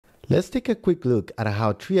Let's take a quick look at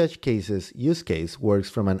how Triage Cases use case works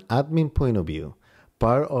from an admin point of view,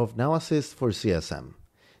 part of Now Assist for CSM,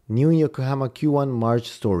 new in Yokohama Q1 March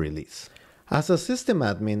store release. As a system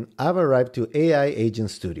admin, I've arrived to AI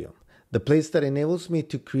Agent Studio, the place that enables me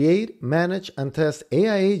to create, manage, and test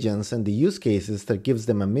AI agents and the use cases that gives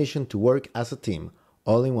them a mission to work as a team,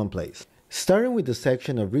 all in one place. Starting with the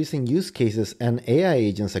section of recent use cases and AI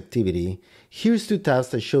agents activity, here's 2 tabs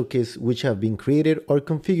that showcase which have been created or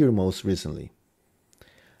configured most recently.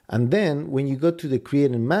 And then, when you go to the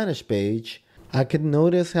Create and Manage page, I can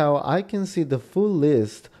notice how I can see the full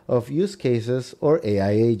list of use cases or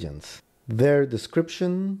AI agents, their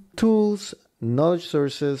description, tools, knowledge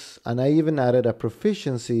sources, and I even added a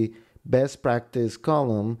proficiency best practice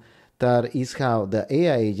column that is how the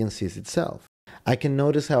AI agent sees itself. I can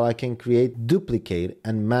notice how I can create, duplicate,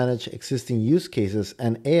 and manage existing use cases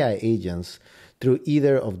and AI agents through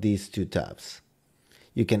either of these 2 tabs.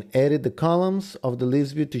 You can edit the columns of the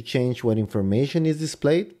list view to change what information is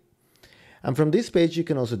displayed. And from this page, you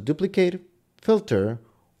can also duplicate, filter,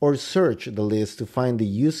 or search the list to find the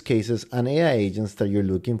use cases and AI agents that you're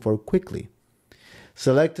looking for quickly.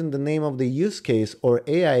 Selecting the name of the use case or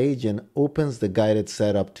AI agent opens the guided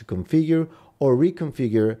setup to configure or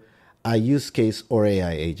reconfigure a use case or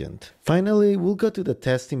AI agent. Finally, we'll go to the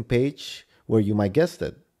testing page where you might guess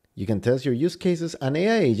it. You can test your use cases and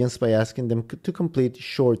AI agents by asking them to complete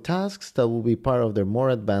short tasks that will be part of their more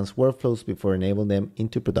advanced workflows before enabling them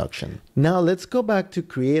into production. Now let's go back to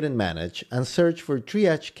Create and Manage and search for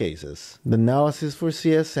Triage Cases, the Now Assist for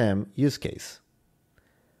CSM use case.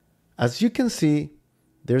 As you can see,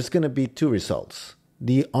 there's going to be 2 results.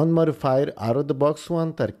 The unmodified out-of-the-box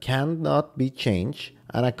one that cannot be changed,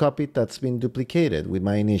 and a copy that's been duplicated with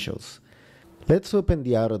my initials. Let's open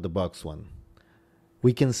the out-of-the-box one.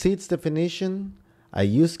 We can see its definition, a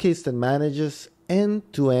use case that manages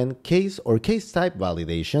end-to-end case or case type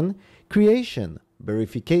validation, creation,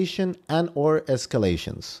 verification, and/or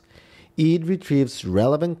escalations. It retrieves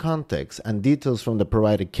relevant context and details from the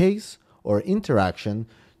provided case or interaction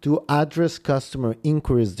to address customer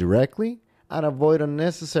inquiries directly and avoid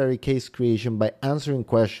unnecessary case creation by answering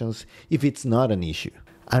questions if it's not an issue.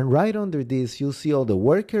 And right under this, you'll see all the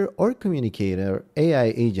worker or communicator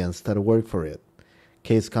AI agents that work for it.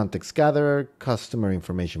 Case context gatherer, customer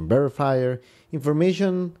information verifier,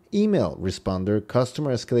 information email responder,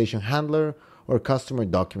 customer escalation handler, or customer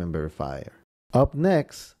document verifier. Up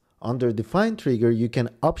next, under define trigger, you can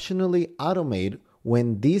optionally automate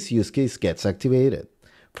when this use case gets activated.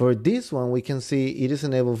 For this one, we can see it is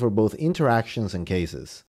enabled for both interactions and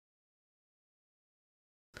cases.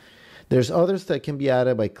 There's others that can be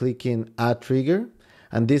added by clicking Add Trigger,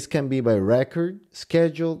 and this can be by record,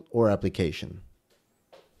 schedule, or application.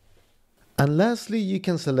 And lastly, you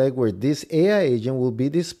can select where this AI agent will be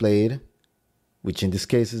displayed, which in this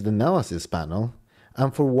case is the Now Assist panel,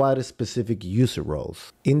 and for what specific user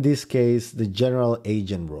roles. In this case, the general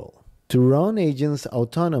agent role. To run agents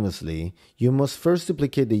autonomously, you must first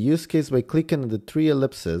duplicate the use case by clicking on the 3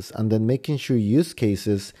 ellipses and then making sure use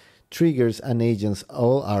cases, triggers, and agents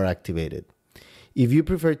all are activated. If you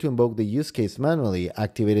prefer to invoke the use case manually,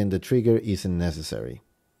 activating the trigger isn't necessary.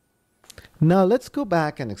 Now let's go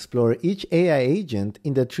back and explore each AI agent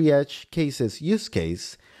in the Triage Cases use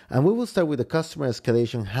case, and we will start with the customer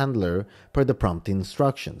escalation handler per the prompt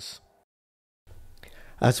instructions.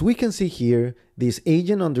 As we can see here, this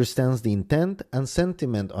agent understands the intent and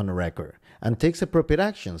sentiment on a record and takes appropriate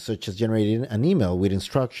actions such as generating an email with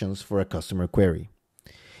instructions for a customer query.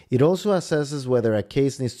 It also assesses whether a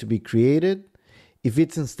case needs to be created, if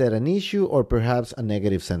it's instead an issue or perhaps a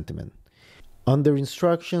negative sentiment. Under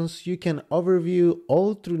instructions, you can overview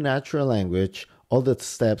all through natural language all the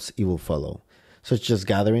steps it will follow, such as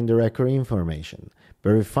gathering the record information,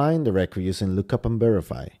 verifying the record using lookup and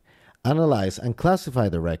verify, analyze and classify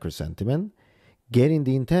the record sentiment, getting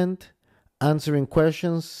the intent, answering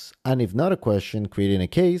questions, and if not a question, creating a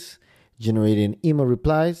case, generating email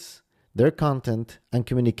replies, their content, and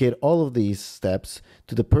communicate all of these steps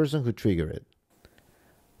to the person who triggered it.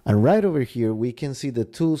 And right over here, we can see the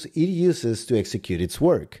tools it uses to execute its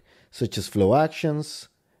work, such as flow actions,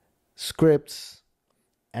 scripts,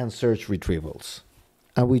 and search retrievals.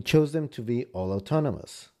 And we chose them to be all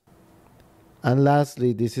autonomous. And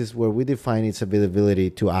lastly, this is where we define its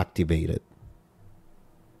availability to activate it.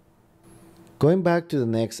 Going back to the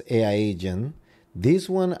next AI agent, this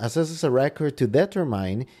one assesses a record to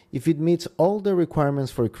determine if it meets all the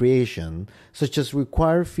requirements for creation, such as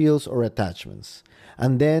required fields or attachments.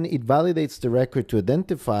 And then it validates the record to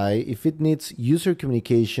identify if it needs user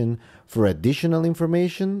communication for additional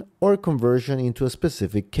information or conversion into a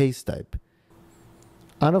specific case type.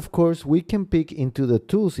 And of course, we can pick into the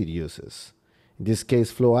tools it uses. In this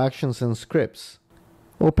case, flow actions and scripts.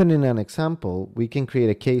 Opening an example, we can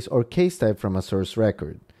create a case or case type from a source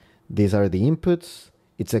record. These are the inputs,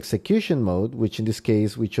 its execution mode, which in this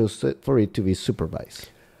case we chose for it to be supervised.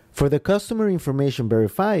 For the customer information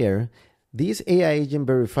verifier, this AI agent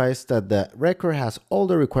verifies that the record has all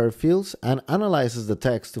the required fields and analyzes the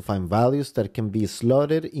text to find values that can be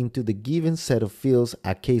slotted into the given set of fields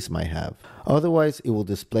a case might have. Otherwise, it will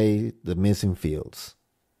display the missing fields.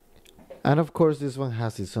 And of course, this one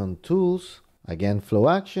has its own tools, again, flow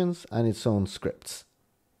actions, and its own scripts.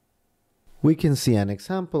 We can see an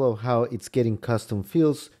example of how it's getting custom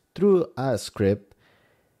fields through a script,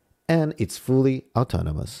 and it's fully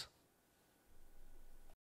autonomous.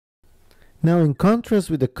 Now, in contrast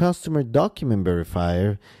with the customer document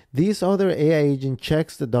verifier, this other AI agent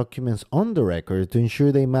checks the documents on the record to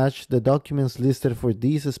ensure they match the documents listed for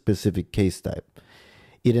this specific case type.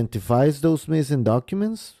 It identifies those missing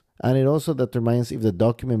documents, and it also determines if the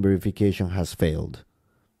document verification has failed.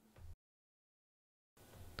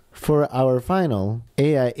 For our final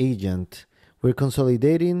AI agent, we're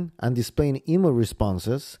consolidating and displaying email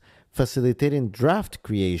responses, facilitating draft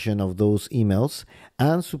creation of those emails,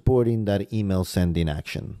 and supporting that email sending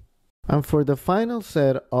action. And for the final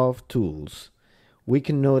set of tools, we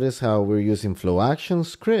can notice how we're using flow action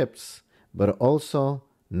scripts, but also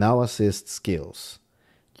Now Assist skills.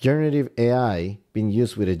 Generative AI being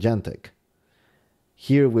used with agentic.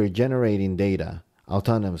 Here we're generating data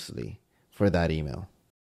autonomously for that email.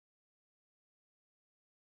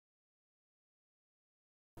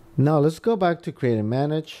 Now let's go back to Create and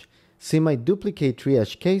Manage, see my duplicate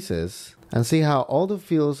triage cases, and see how all the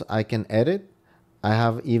fields I can edit. I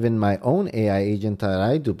have even my own AI agent that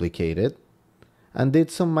I duplicated and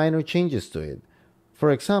did some minor changes to it.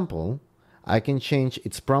 For example, I can change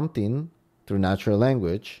its prompting through natural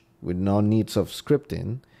language with no needs of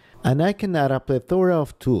scripting, and I can add a plethora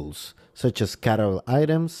of tools such as catalog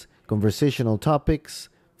items, conversational topics,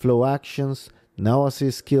 flow actions, Now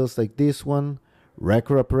Assist skills like this one,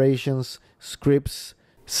 record operations, scripts,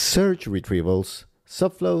 search retrievals,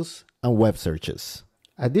 subflows, and web searches.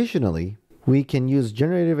 Additionally, we can use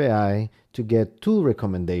generative AI to get tool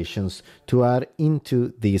recommendations to add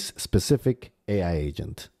into this specific AI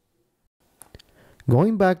agent.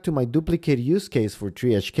 Going back to my duplicate use case for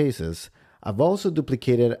triage cases, I've also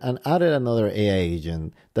duplicated and added another AI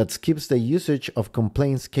agent that skips the usage of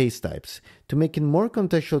complaints case types to make it more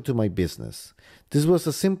contextual to my business. This was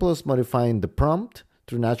as simple as modifying the prompt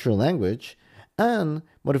through natural language and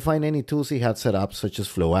modifying any tools he had set up, such as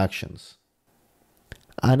flow actions.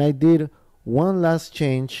 And I did one last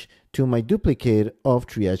change to my duplicate of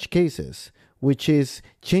triage cases, which is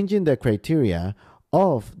changing the criteria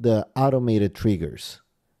of the automated triggers,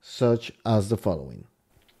 such as the following,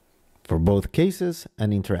 for both cases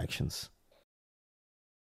and interactions.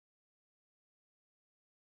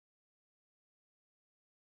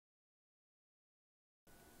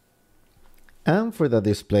 And for the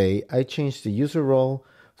display, I changed the user role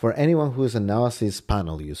for anyone who is a Now Assist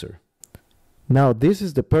panel user. Now this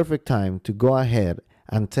is the perfect time to go ahead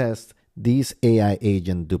and test this AI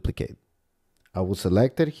agent duplicate. I will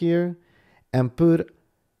select it here and put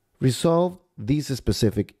resolve this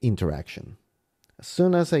specific interaction. As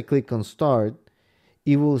soon as I click on start,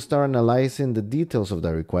 it will start analyzing the details of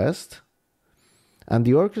the request, and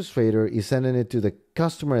the orchestrator is sending it to the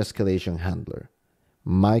customer escalation handler,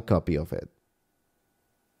 my copy of it.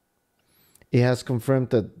 It has confirmed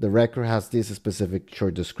that the record has this specific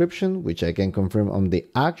short description, which I can confirm on the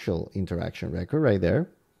actual interaction record right there.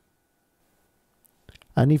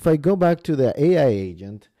 And if I go back to the AI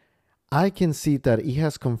agent, I can see that it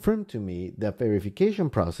has confirmed to me that verification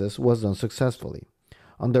process was done successfully.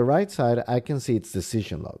 On the right side, I can see its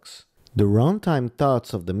decision logs. The runtime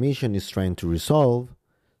thoughts of the mission is trying to resolve,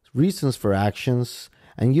 reasons for actions,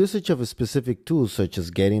 and usage of specific tools such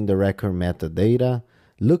as getting the record metadata,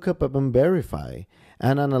 lookup and verify,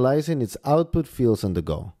 and analyzing its output fields on the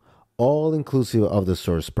go, all inclusive of the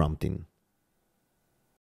source prompting.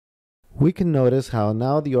 We can notice how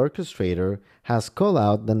now the orchestrator has called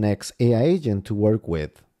out the next AI agent to work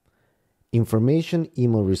with, information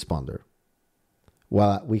email responder,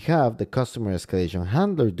 while we have the customer escalation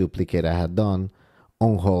handler duplicate I had done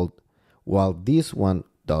on hold while this one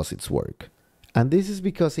does its work. And this is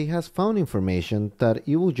because it has found information that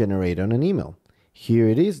it will generate on an email. Here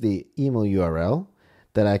it is, the email URL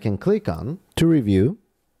that I can click on to review.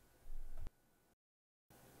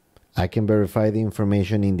 I can verify the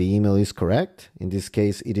information in the email is correct. In this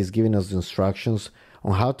case, it is giving us the instructions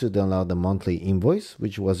on how to download the monthly invoice,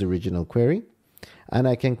 which was the original query. And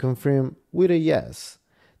I can confirm with a yes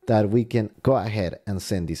that we can go ahead and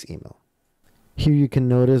send this email. Here you can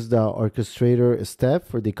notice the orchestrator step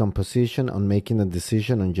for the composition on making a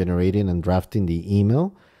decision on generating and drafting the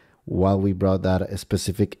email. While we brought that a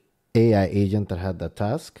specific AI agent that had that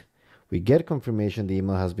task, we get confirmation the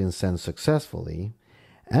email has been sent successfully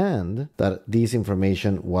and that this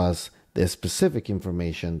information was the specific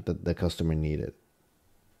information that the customer needed.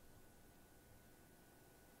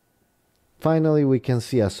 Finally, we can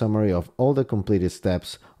see a summary of all the completed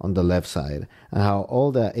steps on the left side and how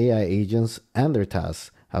all the AI agents and their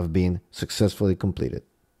tasks have been successfully completed.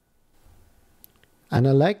 And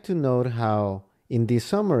I like to note how in this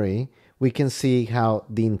summary, we can see how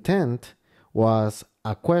the intent was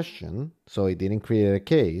a question, so it didn't create a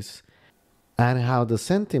case, and how the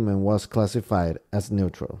sentiment was classified as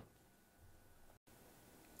neutral.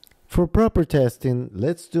 For proper testing,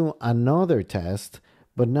 let's do another test,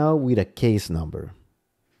 but now with a case number.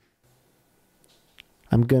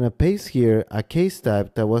 I'm going to paste here a case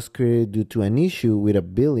type that was created due to an issue with a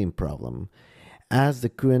billing problem, as the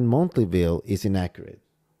current monthly bill is inaccurate.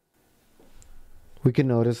 We can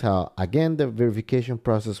notice how, again, the verification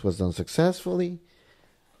process was done successfully,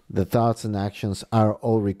 the thoughts and actions are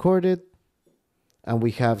all recorded, and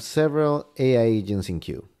we have several AI agents in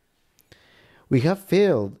queue. We have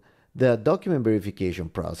failed the document verification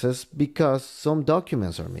process because some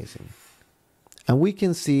documents are missing. And we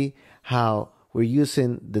can see how we're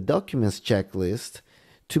using the documents checklist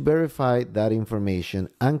to verify that information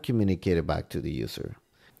and communicate it back to the user.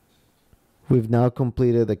 We've now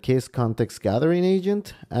completed the case context gathering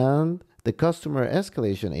agent, and the customer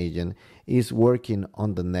escalation agent is working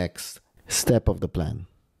on the next step of the plan.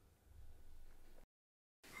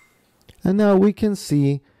 And now we can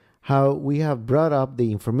see how we have brought up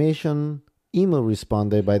the information email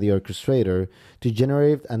responded by the orchestrator to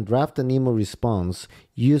generate and draft an email response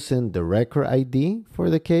using the record ID for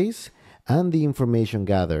the case and the information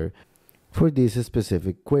gathered for this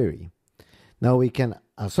specific query. Now we can,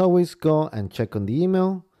 as always, go and check on the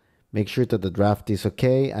email, make sure that the draft is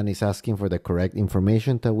okay and is asking for the correct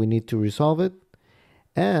information that we need to resolve it,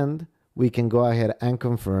 and we can go ahead and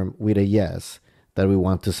confirm with a yes that we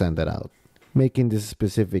want to send it out, making this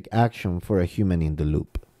specific action for a human in the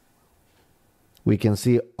loop. We can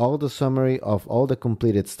see all the summary of all the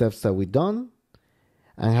completed steps that we've done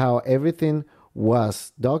and how everything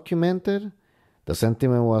was documented. The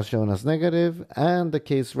sentiment was shown as negative and the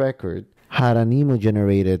case record had an email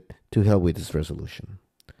generated to help with this resolution.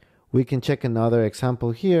 We can check another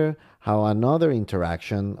example here, how another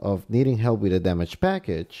interaction of needing help with a damaged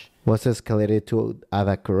package was escalated to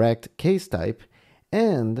the correct case type,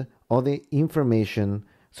 and all the information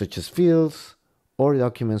such as fields or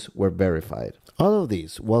documents were verified. All of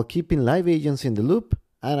these while keeping live agents in the loop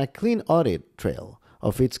and a clean audit trail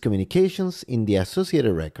of its communications in the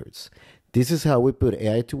associated records. This is how we put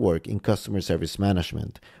AI to work in customer service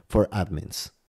management for admins.